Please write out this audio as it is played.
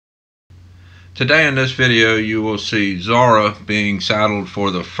Today in this video you will see Zara being saddled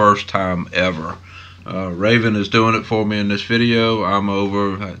for the first time ever. Raven is doing it for me in this video. I'm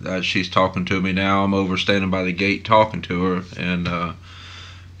over, she's talking to me now, I'm over standing by the gate talking to her, and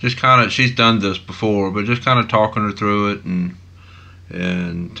just kind of, she's done this before, but just kind of talking her through it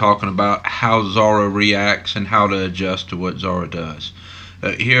and talking about how Zara reacts and how to adjust to what Zara does.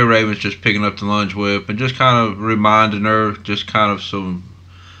 Here Raven's just picking up the lunge whip and just kind of reminding her, just kind of some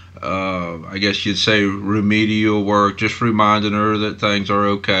I guess you'd say remedial work, just reminding her that things are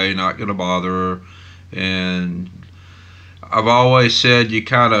okay, not going to bother her. And I've always said you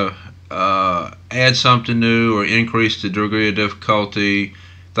kind of add something new or increase the degree of difficulty,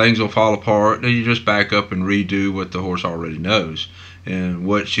 things will fall apart, then you just back up and redo what the horse already knows. And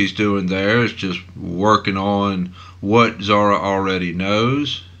what she's doing there is just working on what Zara already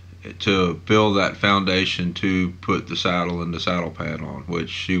knows to build that foundation to put the saddle and the saddle pad on, which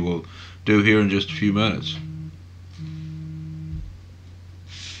she will do here in just a few minutes.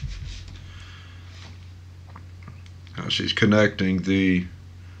 Now she's connecting the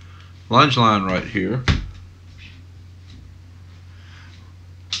lunge line right here.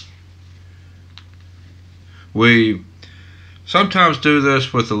 We sometimes do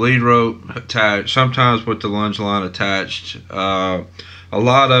this with the lead rope attached, sometimes with the lunge line attached. A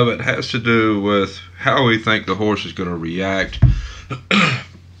lot of it has to do with how we think the horse is going to react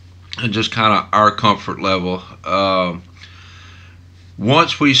and just kind of our comfort level.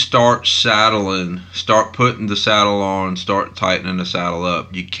 Once we start saddling, start putting the saddle on, start tightening the saddle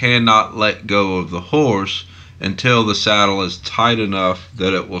up, you cannot let go of the horse until the saddle is tight enough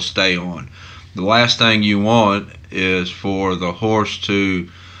that it will stay on. The last thing you want is for the horse to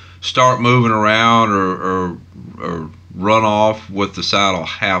start moving around or run off with the saddle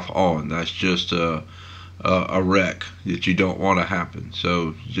half on. That's just a wreck that you don't want to happen. So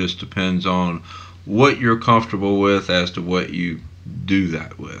it just depends on what you're comfortable with as to what you do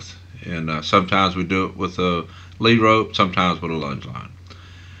that with. And sometimes we do it with a lead rope, sometimes with a lunge line.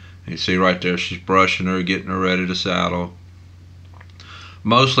 And you see right there, she's brushing her, getting her ready to saddle.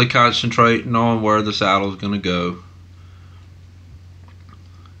 Mostly concentrating on where the saddle is going to go.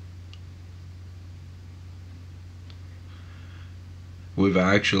 We've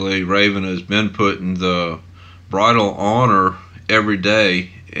actually, Raven has been putting the bridle on her every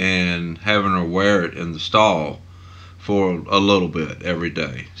day and having her wear it in the stall for a little bit every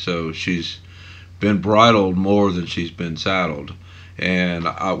day. So she's been bridled more than she's been saddled. And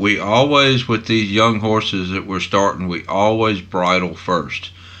we always, with these young horses that we're starting, we always bridle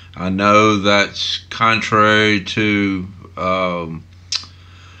first. I know that's contrary to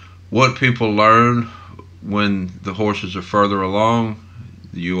what people learn when the horses are further along.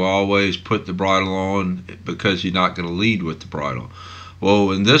 You always put the bridle on because you're not going to lead with the bridle.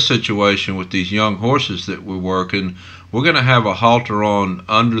 Well, in this situation with these young horses that we're working, we're going to have a halter on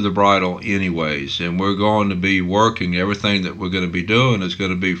under the bridle anyways, and we're going to be working, everything that we're going to be doing is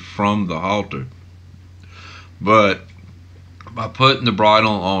going to be from the halter. But by putting the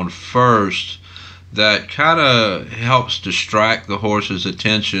bridle on first, that kind of helps distract the horse's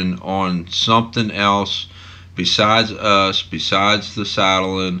attention on something else besides us, besides the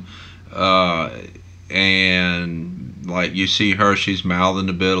saddling. And like you see her, she's mouthing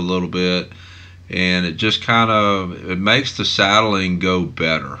the bit a little bit, and it just kind of, it makes the saddling go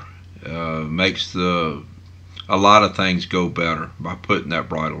better. Makes a lot of things go better by putting that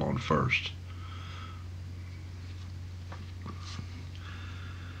bridle on first.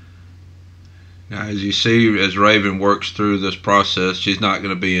 Now, as you see, as Raven works through this process, she's not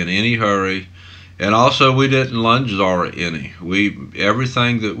going to be in any hurry. And also, we didn't lunge Zara any.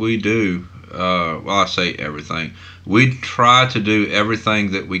 Everything that we do, well, I say everything, we try to do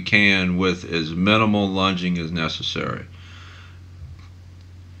everything that we can with as minimal lunging as necessary.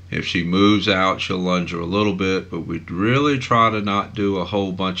 If she moves out, she'll lunge her a little bit, but we really try to not do a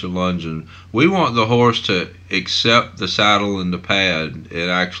whole bunch of lunging. We want the horse to accept the saddle and the pad and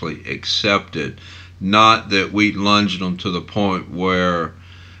actually accept it, not that we lunge them to the point where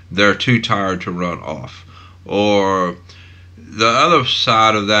they're too tired to run off. Or the other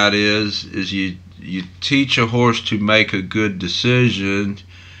side of that is you teach a horse to make a good decision,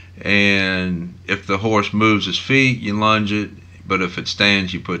 and if the horse moves his feet, you lunge it, but if it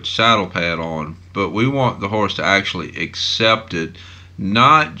stands, you put the saddle pad on. But we want the horse to actually accept it,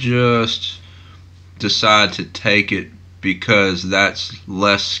 not just decide to take it because that's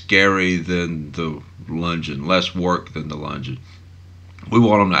less scary than the lunging, less work than the lunging. We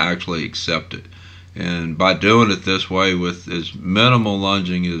want them to actually accept it. And by doing it this way, with as minimal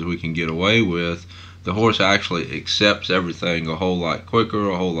lunging as we can get away with, the horse actually accepts everything a whole lot quicker,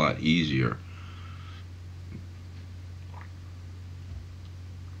 a whole lot easier.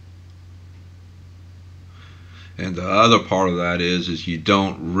 And the other part of that is you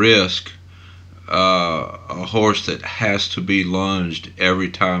don't risk a horse that has to be lunged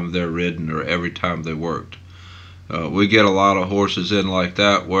every time they're ridden or every time they worked. We get a lot of horses in like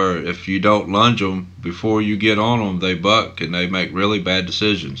that where if you don't lunge them before you get on them, they buck and they make really bad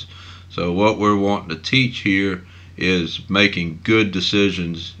decisions. So what we're wanting to teach here is making good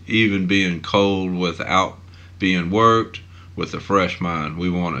decisions, even being cold without being worked, with a fresh mind.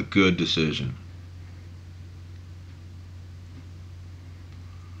 We want a good decision.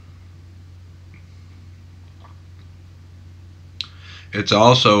 It's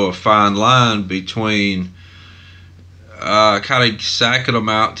also a fine line between kind of sacking them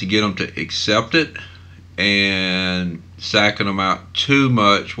out to get them to accept it and sacking them out too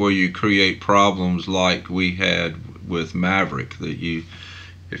much where you create problems like we had with Maverick.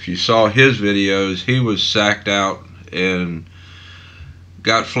 If you saw his videos, he was sacked out and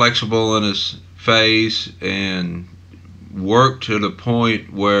got flexible in his face and worked to the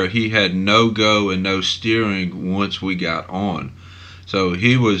point where he had no go and no steering once we got on. So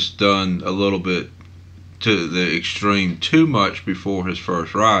he was done a little bit to the extreme too much before his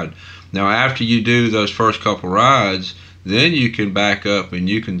first ride. Now after you do those first couple rides, then you can back up and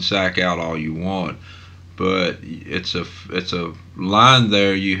you can sack out all you want. But it's a line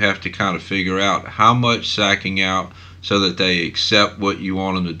there you have to kind of figure out how much sacking out so that they accept what you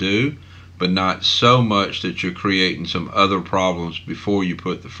want them to do, but not so much that you're creating some other problems before you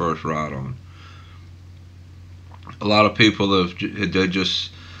put the first ride on. A lot of people they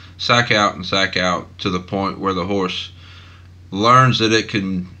just sack out to the point where the horse learns that it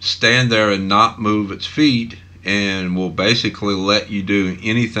can stand there and not move its feet and will basically let you do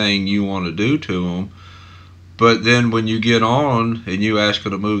anything you want to do to them. But then when you get on and you ask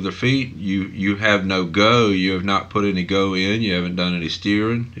them to move their feet, you have no go. You have not put any go in. You haven't done any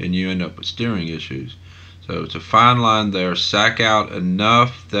steering, and you end up with steering issues. So it's a fine line there. Sack out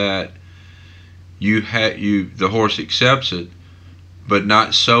enough that the horse accepts it, but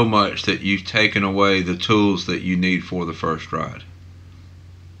not so much that you've taken away the tools that you need for the first ride.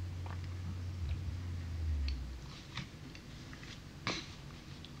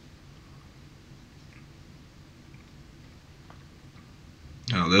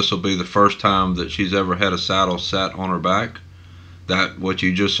 Now this will be the first time that she's ever had a saddle sat on her back. That what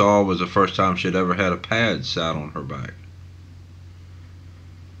you just saw was the first time she'd ever had a pad sat on her back.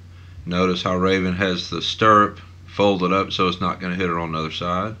 Notice how Raven has the stirrup folded up so it's not going to hit her on the other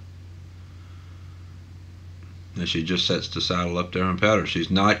side. And she just sets the saddle up there and pet her. She's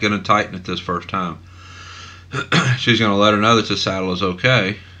not going to tighten it this first time. She's going to let her know that the saddle is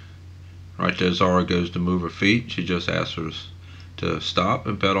okay. Right there, Zara goes to move her feet. She just asks her to stop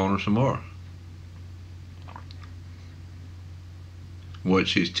and pet on her some more. What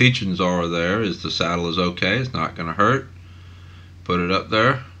she's teaching Zara there is the saddle is okay. It's not going to hurt. Put it up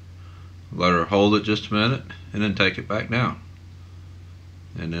there. Let her hold it just a minute and then take it back down.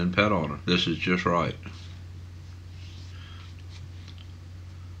 And then pet on her. This is just right.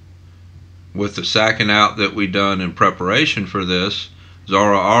 With the sacking out that we done in preparation for this,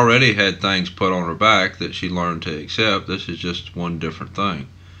 Zara already had things put on her back that she learned to accept. This is just one different thing.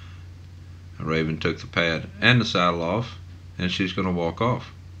 Raven took the pad and the saddle off, and she's going to walk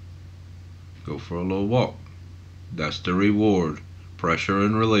off. Go for a little walk. That's the reward. Pressure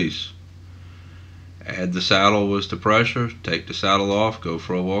and release. Add the saddle was the pressure, take the saddle off, go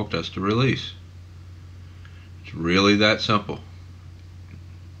for a walk, that's the release. It's really that simple.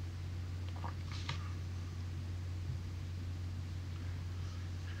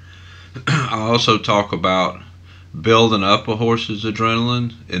 I also talk about building up a horse's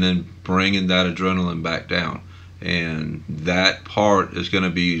adrenaline and then bringing that adrenaline back down. And that part is going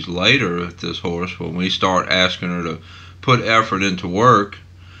to be used later with this horse when we start asking her to put effort into work.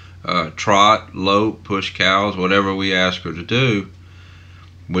 Trot, lope, push cows, whatever we ask her to do,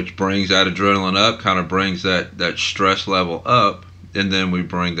 which brings that adrenaline up, kind of brings that stress level up, and then we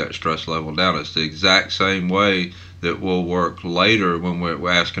bring that stress level down. It's the exact same way that will work later when we're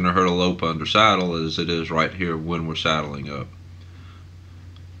asking her to lope under saddle as it is right here when we're saddling up.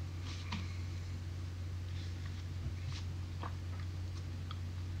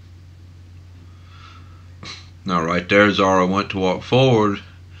 Now right there, Zara went to walk forward,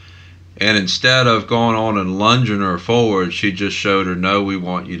 and instead of going on and lunging her forward, she just showed her, no, we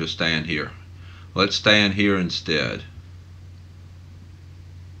want you to stand here. Let's stand here instead.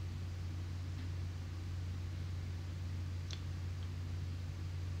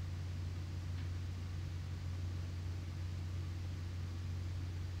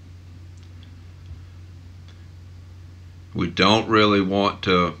 We don't really want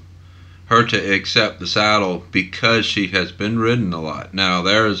her to accept the saddle because she has been ridden a lot. Now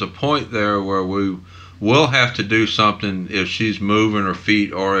there is a point there where we will have to do something if she's moving her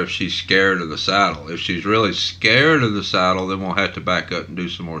feet or if she's scared of the saddle. If she's really scared of the saddle, then we'll have to back up and do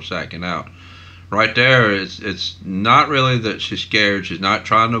some more sacking out. Right there, it's not really that she's scared. She's not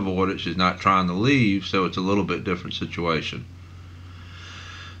trying to avoid it. She's not trying to leave, so it's a little bit different situation.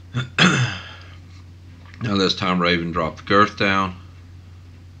 Now this time Raven dropped the girth down.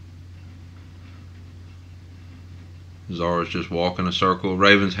 Zara's just walking a circle.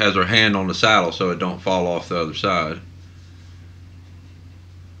 Raven has her hand on the saddle so it don't fall off the other side.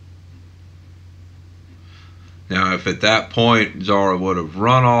 Now if at that point Zara would have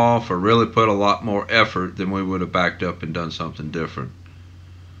run off or really put a lot more effort, then we would have backed up and done something different.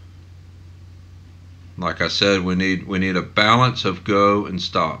 Like I said, we need a balance of go and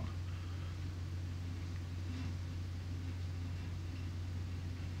stop.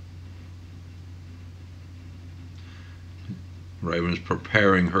 Raven's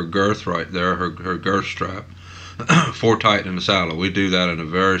preparing her girth right there, her girth strap for tightening the saddle. We do that in a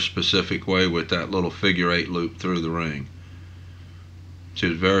very specific way with that little figure 8 loop through the ring. She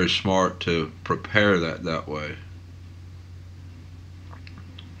was very smart to prepare that way.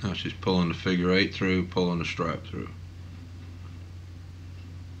 Now she's pulling the figure 8 through, pulling the strap through.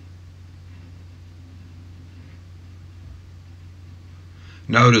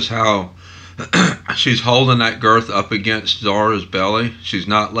 Notice how she's holding that girth up against Zara's belly. She's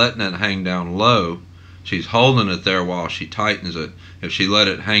not letting it hang down low. She's holding it there while she tightens it. If she let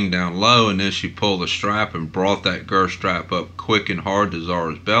it hang down low and then she pulled the strap and brought that girth strap up quick and hard to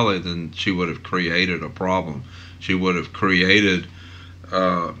Zara's belly, then she would have created a problem. She would have created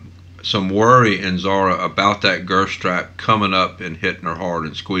some worry in Zara about that girth strap coming up and hitting her hard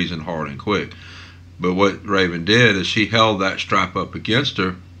and squeezing hard and quick. But what Raven did is she held that strap up against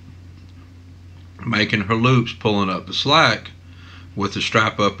her, making her loops, pulling up the slack with the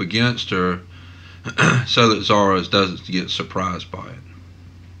strap up against her so that Zara doesn't get surprised by it.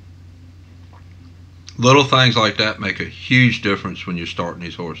 Little things like that make a huge difference when you're starting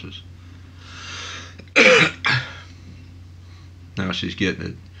these horses. Now she's getting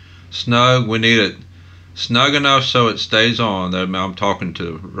it snug. We need it snug enough so it stays on. I'm talking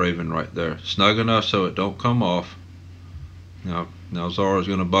to Raven right there. Snug enough so it don't come off. Now Zara's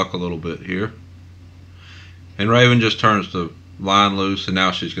going to buck a little bit here. And Raven just turns the line loose, and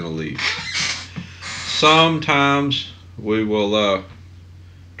now she's going to leave. Sometimes we will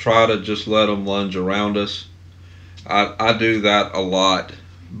try to just let them lunge around us. I do that a lot,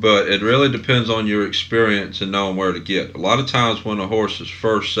 but it really depends on your experience and knowing where to get. A lot of times when a horse is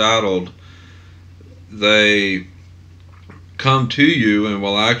first saddled, they come to you and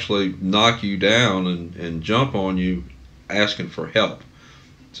will actually knock you down and jump on you asking for help.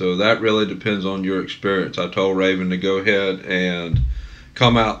 So that really depends on your experience. I told Raven to go ahead and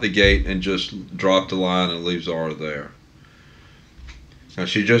come out the gate and just drop the line and leave Zara there. Now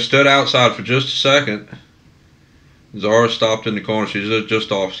she just stood outside for just a second. Zara stopped in the corner. She's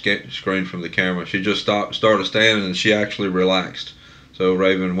just off screen from the camera. She just stopped, started standing, and she actually relaxed. So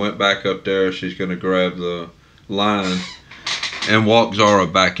Raven went back up there. She's going to grab the line and walk Zara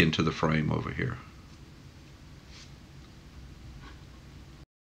back into the frame over here.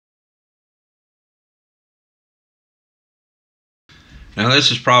 Now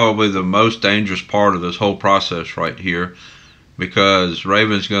this is probably the most dangerous part of this whole process right here, because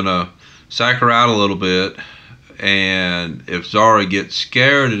Raven's going to sack her out a little bit, and if Zara gets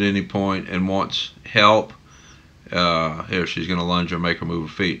scared at any point and wants help, here she's going to lunge her and make her move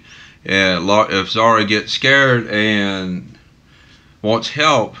her feet. And if Zara gets scared and wants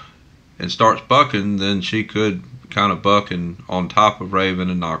help and starts bucking, then she could kind of buck on top of Raven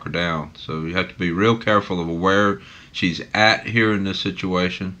and knock her down. So you have to be real careful of where she's at here in this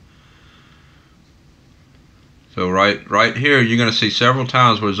situation. So right here you're going to see several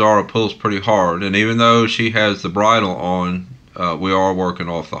times where Zara pulls pretty hard, and even though she has the bridle on, we are working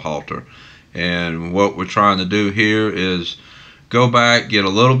off the halter. And what we're trying to do here is go back, get a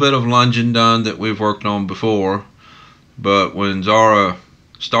little bit of lunging done that we've worked on before, but when Zara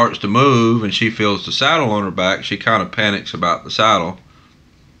starts to move and she feels the saddle on her back, she kind of panics about the saddle.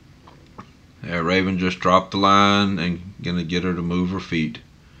 There, Raven just dropped the line and gonna get her to move her feet.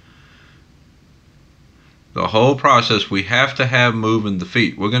 The whole process, we have to have moving the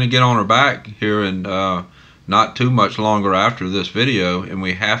feet. We're gonna get on her back here in not too much longer after this video, and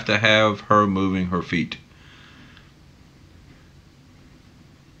we have to have her moving her feet.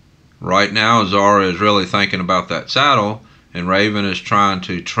 Right now Zara is really thinking about that saddle, and Raven is trying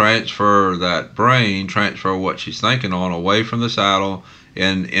to transfer that brain, transfer what she's thinking on away from the saddle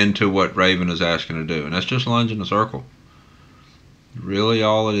and into what Raven is asking to do. And that's just lunge in a circle. Really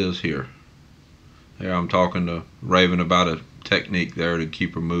all it is here. There, I'm talking to Raven about a technique there to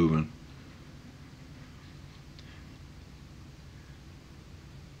keep her moving.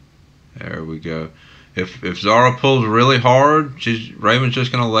 There we go. If Zara pulls really hard, Raven's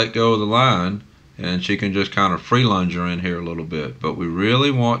just going to let go of the line, and she can just kind of free lunge her in here a little bit. But we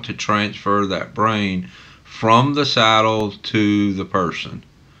really want to transfer that brain from the saddle to the person.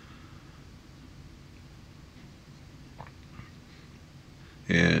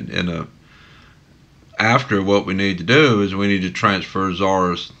 And after, what we need to do is we need to transfer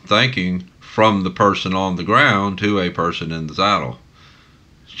Zara's thinking from the person on the ground to a person in the saddle.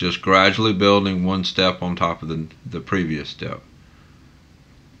 It's just gradually building one step on top of the previous step.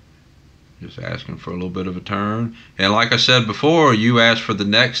 Just asking for a little bit of a turn. And like I said before, you ask for the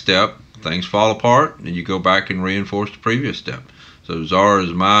next step, things fall apart, and you go back and reinforce the previous step. So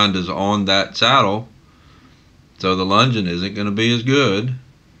Zara's mind is on that saddle, so the lunging isn't going to be as good.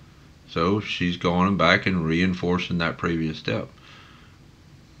 So she's going back and reinforcing that previous step.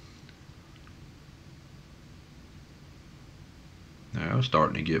 Now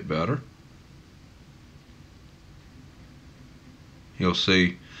starting to get better. You'll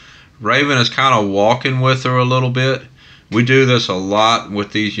see Raven is kind of walking with her a little bit. We do this a lot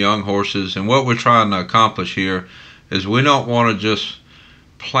with these young horses, and what we're trying to accomplish here is we don't want to just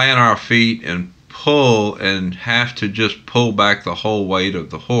plant our feet and pull and have to just pull back the whole weight of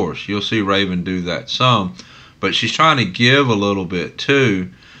the horse. You'll see Raven do that some, but she's trying to give a little bit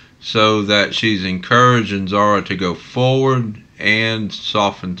too, so that she's encouraging Zara to go forward and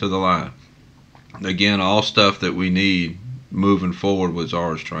soften to the line. Again, all stuff that we need moving forward with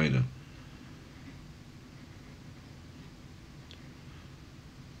Zara's training.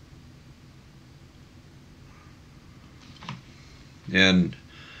 And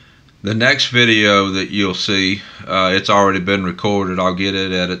the next video that you'll see, it's already been recorded. I'll get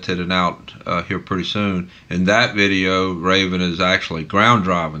it edited and out here pretty soon. In that video, Raven is actually ground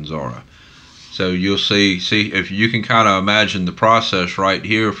driving Zara. So you'll see if you can kind of imagine the process right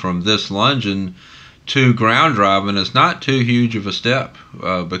here from this lunging to ground driving. It's not too huge of a step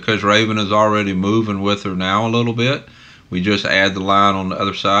because Raven is already moving with her now a little bit. We just add the line on the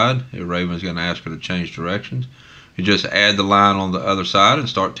other side. Raven's going to ask her to change directions. You just add the line on the other side and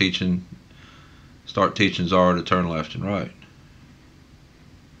start teaching Zara to turn left and right.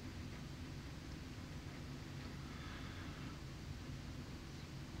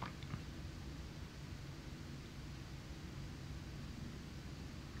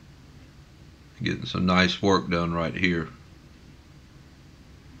 Getting some nice work done right here.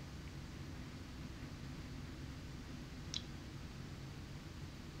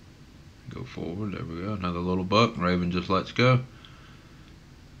 Go forward, there we go, another little buck. Raven just lets go.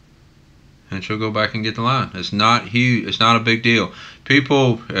 And she'll go back and get the line. It's not huge, it's not a big deal.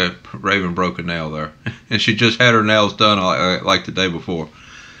 People, Raven broke a nail there. And she just had her nails done like the day before.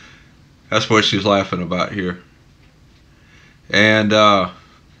 That's what she's laughing about here. And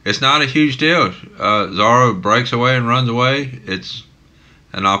it's not a huge deal. Zara breaks away and runs away. It's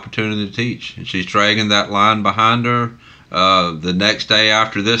an opportunity to teach. And she's dragging that line behind her. The next day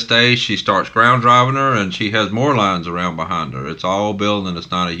after this day, she starts ground driving her, and she has more lines around behind her. It's all building.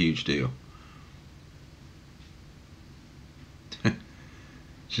 It's not a huge deal.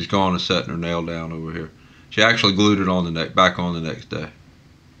 She's going and setting her nail down over here. She actually glued it on the back on the next day.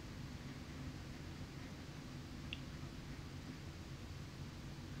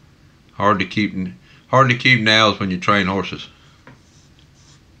 Hard to keep nails when you train horses.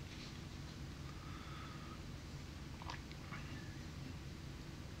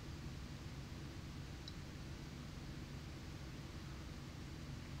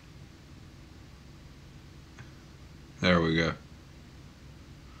 There we go.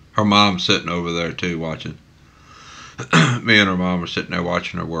 Her mom's sitting over there too, watching. Me and her mom are sitting there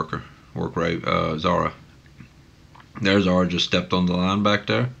watching her work Zara. There's Zara just stepped on the line back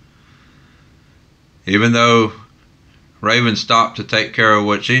there. Even though Raven stopped to take care of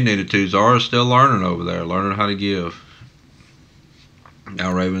what she needed to, Zara's still learning over there, learning how to give.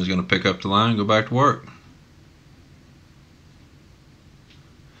 Now Raven's going to pick up the line and go back to work.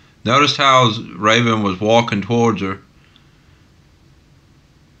 Notice how Raven was walking towards her.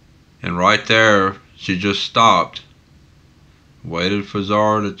 And right there, she just stopped. Waited for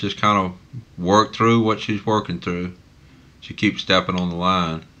Zara to just kind of work through what she's working through. She keeps stepping on the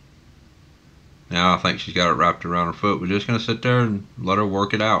line. Now I think she's got it wrapped around her foot. We're just going to sit there and let her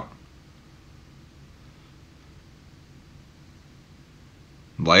work it out.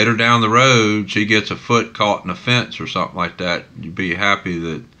 later down the road she gets a foot caught in a fence or something like that, you'd be happy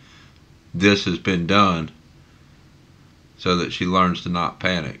that this has been done so that she learns to not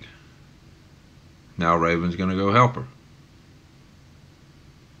panic. Now Raven's going to go help her.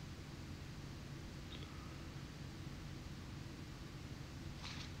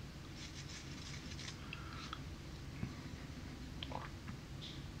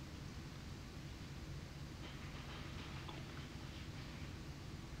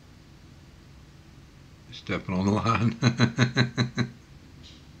 Stepping on the line.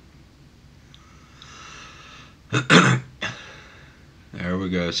 There we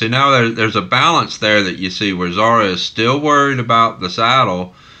go. See, now there's a balance there that you see where Zara is still worried about the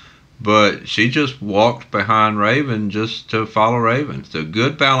saddle, but she just walked behind Raven just to follow Raven. It's a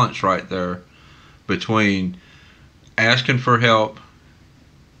good balance right there between asking for help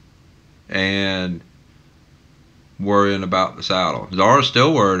and worrying about the saddle. Zara's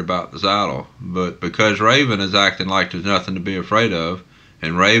still worried about the saddle, but because Raven is acting like there's nothing to be afraid of,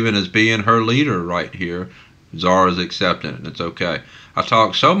 and Raven is being her leader right here, Zara's accepting it, and it's okay. I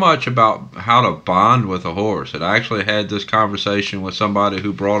talk so much about how to bond with a horse, and I actually had this conversation with somebody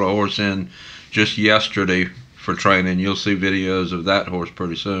who brought a horse in just yesterday for training. You'll see videos of that horse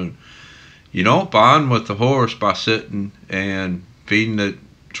pretty soon. You don't bond with the horse by sitting and feeding it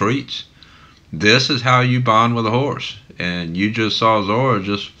treats. This is how you bond with a horse, and you just saw Zara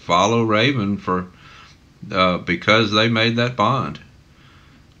just follow Raven for because they made that bond.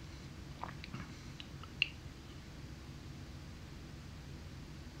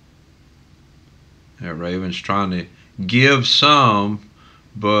 Now Raven's trying to give some,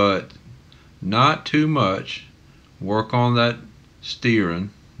 but not too much. Work on that steering.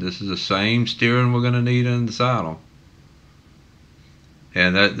 This is the same steering we're going to need in the saddle.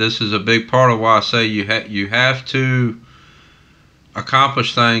 And this is a big part of why I say you have to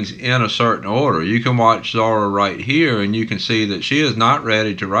accomplish things in a certain order. You can watch Zara right here and you can see that she is not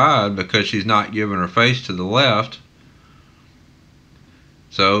ready to ride because she's not giving her face to the left.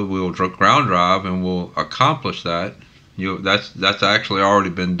 So we'll ground drive and we'll accomplish that. That's actually already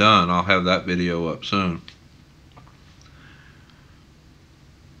been done. I'll have that video up soon.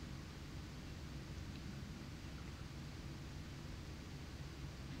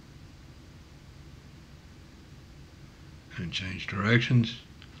 And change directions.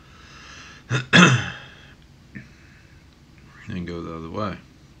 And go the other way.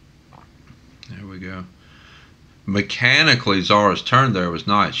 There we go. Mechanically, Zara's turn there was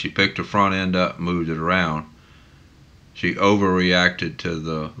nice. She picked her front end up, moved it around. She overreacted to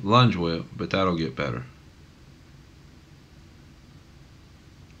the lunge whip, but that'll get better.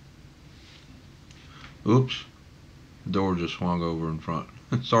 Oops. The door just swung over in front.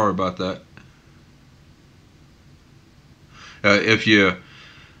 Sorry about that. I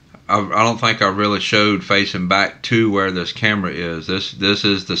don't think I really showed facing back to where this camera is. This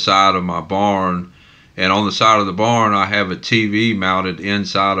is the side of my barn, and on the side of the barn I have a TV mounted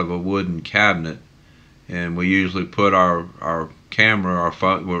inside of a wooden cabinet, and we usually put our camera,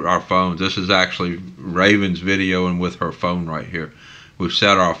 our phones. This is actually Raven's videoing with her phone right here. We've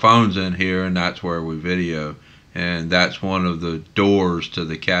set our phones in here, and that's where we video. And that's one of the doors to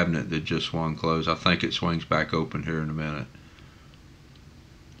the cabinet that just swung closed. I think it swings back open here in a minute.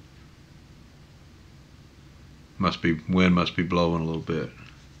 Wind must be blowing a little bit.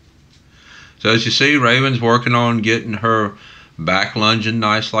 So as you see, Raven's working on getting her back lunging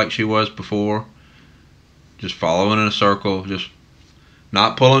nice like she was before. Just following in a circle, just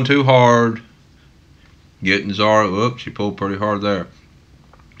not pulling too hard. Getting Zara, oops, she pulled pretty hard there.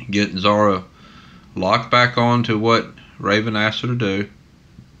 Getting Zara locked back on to what Raven asked her to do.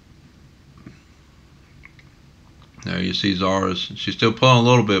 There you see she's still pulling a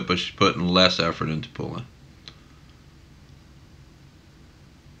little bit, but she's putting less effort into pulling.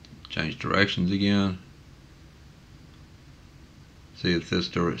 Change directions again. See if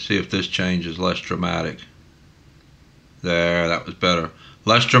this change is less dramatic. There, that was better.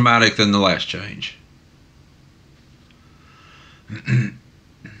 Less dramatic than the last change.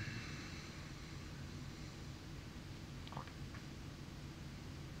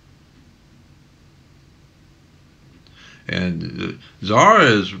 And Zara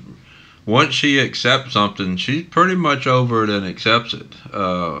is, once she accepts something, she's pretty much over it and accepts it.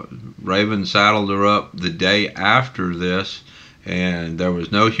 Raven saddled her up the day after this, and there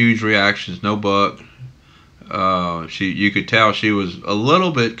was no huge reactions, no buck. You could tell she was a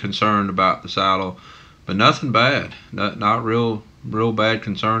little bit concerned about the saddle, but nothing bad. Not real bad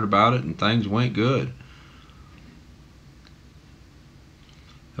concern about it, and things went good.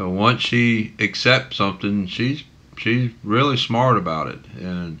 So once she accepts something, she's she's really smart about it,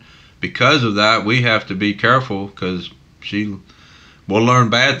 and because of that, we have to be careful because she will learn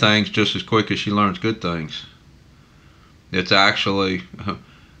bad things just as quick as she learns good things. It's actually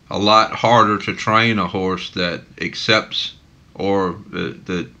a lot harder to train a horse that accepts or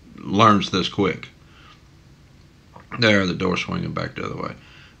that learns this quick. There, the door swinging back the other way.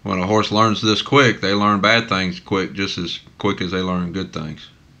 When a horse learns this quick, they learn bad things quick, just as quick as they learn good things.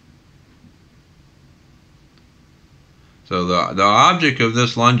 So the object of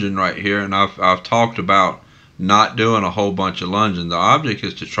this lunging right here, and I've talked about not doing a whole bunch of lunging. The object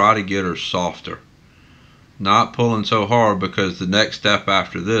is to try to get her softer, not pulling so hard, because the next step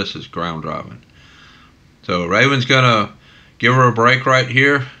after this is ground driving. So Raven's gonna give her a break right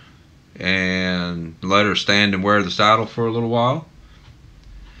here and let her stand and wear the saddle for a little while.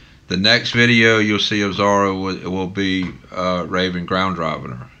 The next video you'll see of Zara will be Raven ground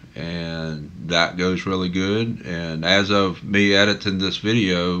driving her, and that goes really good. And as of me editing this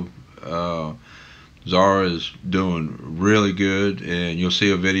video, Zara is doing really good, and you'll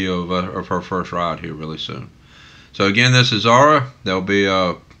see a video of her first ride here really soon. So again, this is Zara. There'll be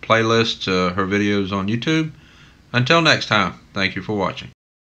a playlist to her videos on YouTube. Until next time, thank you for watching.